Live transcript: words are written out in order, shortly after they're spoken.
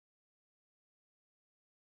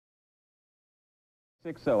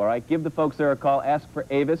6-0, all right? Give the folks there a call. Ask for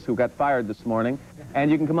Avis, who got fired this morning, and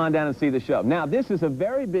you can come on down and see the show. Now, this is a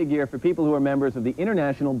very big year for people who are members of the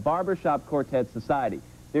International Barbershop Quartet Society.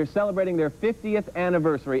 They're celebrating their 50th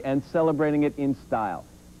anniversary and celebrating it in style.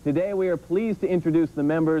 Today, we are pleased to introduce the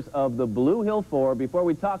members of the Blue Hill Four. Before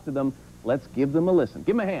we talk to them, let's give them a listen.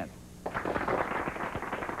 Give them a hand.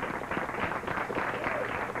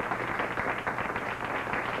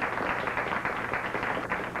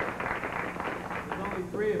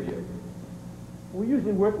 Three of you. We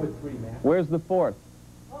usually work with three, man. Where's the fourth?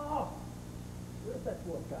 Oh, where's that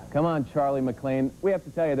fourth guy? Come on, Charlie McLean. We have to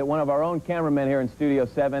tell you that one of our own cameramen here in Studio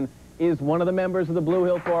 7 is one of the members of the Blue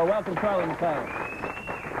Hill Four. Welcome, Charlie McLean.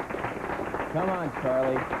 Come on,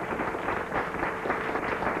 Charlie.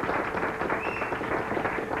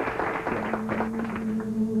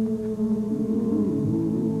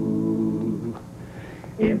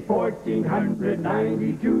 In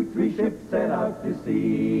 1492, three ships set out to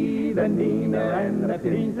sea, the Nina and the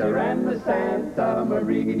Pinta and the Santa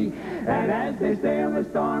Maria. And as they sailed the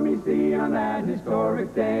stormy sea on that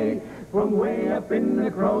historic day, from way up in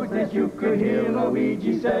the crow's nest you could hear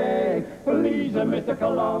Luigi say, "Please, Mr.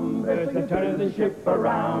 Columbus, turn the ship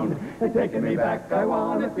around. Taking me back, I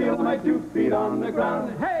want to feel my 2 feet on the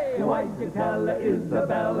ground. Hey, why you tell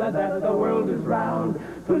Isabella that the world is round?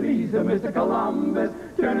 Please, Mr. Columbus,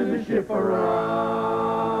 turn the ship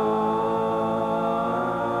around."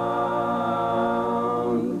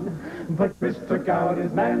 But Chris took out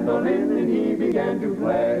his mandolin and he began to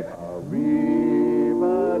play Arrivederci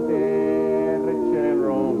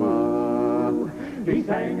Roma. He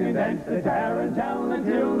sang and danced the tarantella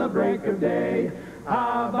until the break of day.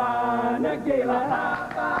 Havana Gila,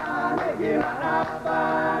 Havana Gila,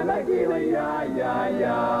 Havana Gila, ya, ya,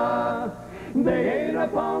 ya. They ate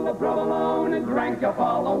up all the provolone and drank up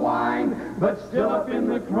all the wine, but still up in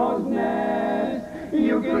the crow's nest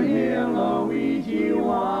you could hear Luigi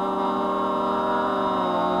whine.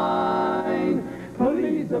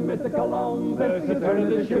 "Please, Mr. Columbus, turn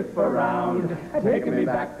the ship around. Taking me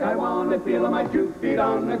back, I want to feel my 2 feet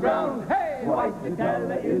on the ground. Hey, why you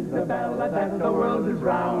tell Isabella that the world is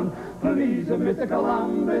round? Please, Mr.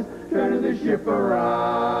 Columbus, turn the ship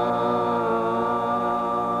around."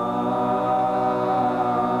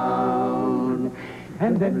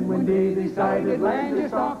 And then when they decided land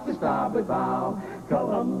just off the starboard bow,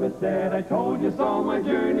 Columbus said, "I told you so, my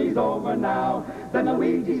journey's over now." Then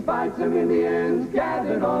Luigi spied some Indians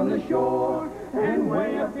gathered on the shore, and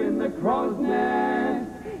way up in the crow's nest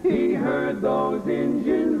he heard those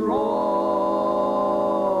Indians roar.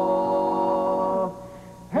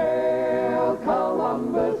 "Hail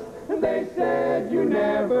Columbus," they said, "you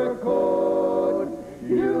never could.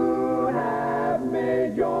 You have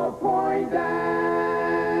made your point,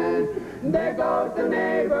 and there goes the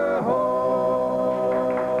neighborhood."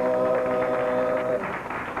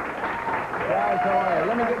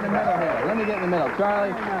 Let me get in the middle here. Let me get in the middle.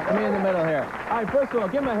 Charlie, let me in the middle here. All right, first of all,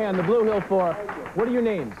 give him a hand, the Blue Hill Four. What are your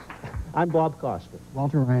names? I'm Bob Costa.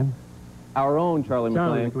 Walter Ryan. Our own Charlie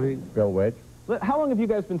McLean. Bill Wedge. How long have you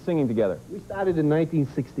guys been singing together? We started in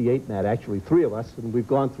 1968, Matt, actually, 3 of us, and we've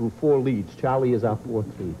gone through 4 leads. Charlie is our 4th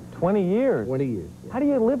lead. 20 years? 20 years. How do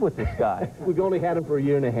you live with this guy? We've only had him for a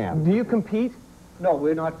year and a half. Do you compete? No,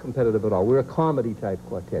 we're not competitive at all. We're a comedy-type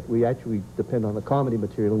quartet. We actually depend on the comedy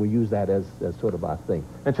material, and we use that as sort of our thing.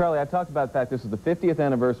 And Charlie, I talked about the fact this is the 50th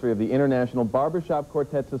anniversary of the International Barbershop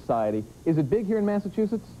Quartet Society. Is it big here in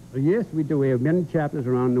Massachusetts? Yes, we do. We have many chapters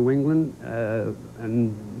around New England,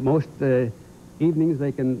 and most evenings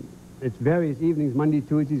they can. It's various evenings, Monday,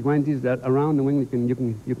 Tuesdays, Wednesdays. That around New England,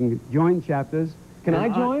 you can join chapters. Can I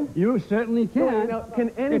join? You certainly can. Now,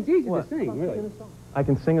 can any? It's easy to sing, really. I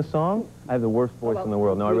can sing a song? I have the worst voice in the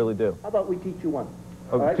world. No, I really do. How about we teach you one?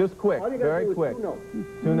 Oh, right? just quick, All you gotta very do is quick. 2 notes.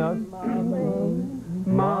 2 notes?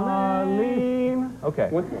 Marlene. Okay.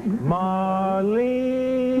 Once more. Marlene.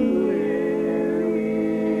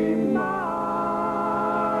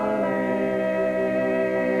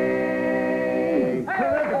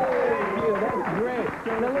 That's great.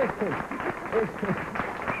 Now listen.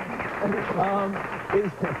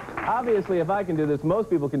 Obviously, if I can do this, most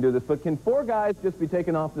people can do this, but can 4 guys just be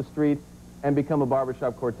taken off the street and become a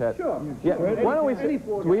barbershop quartet? Sure. Yeah. Why don't we?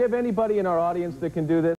 Do we have anybody in our audience that can do this?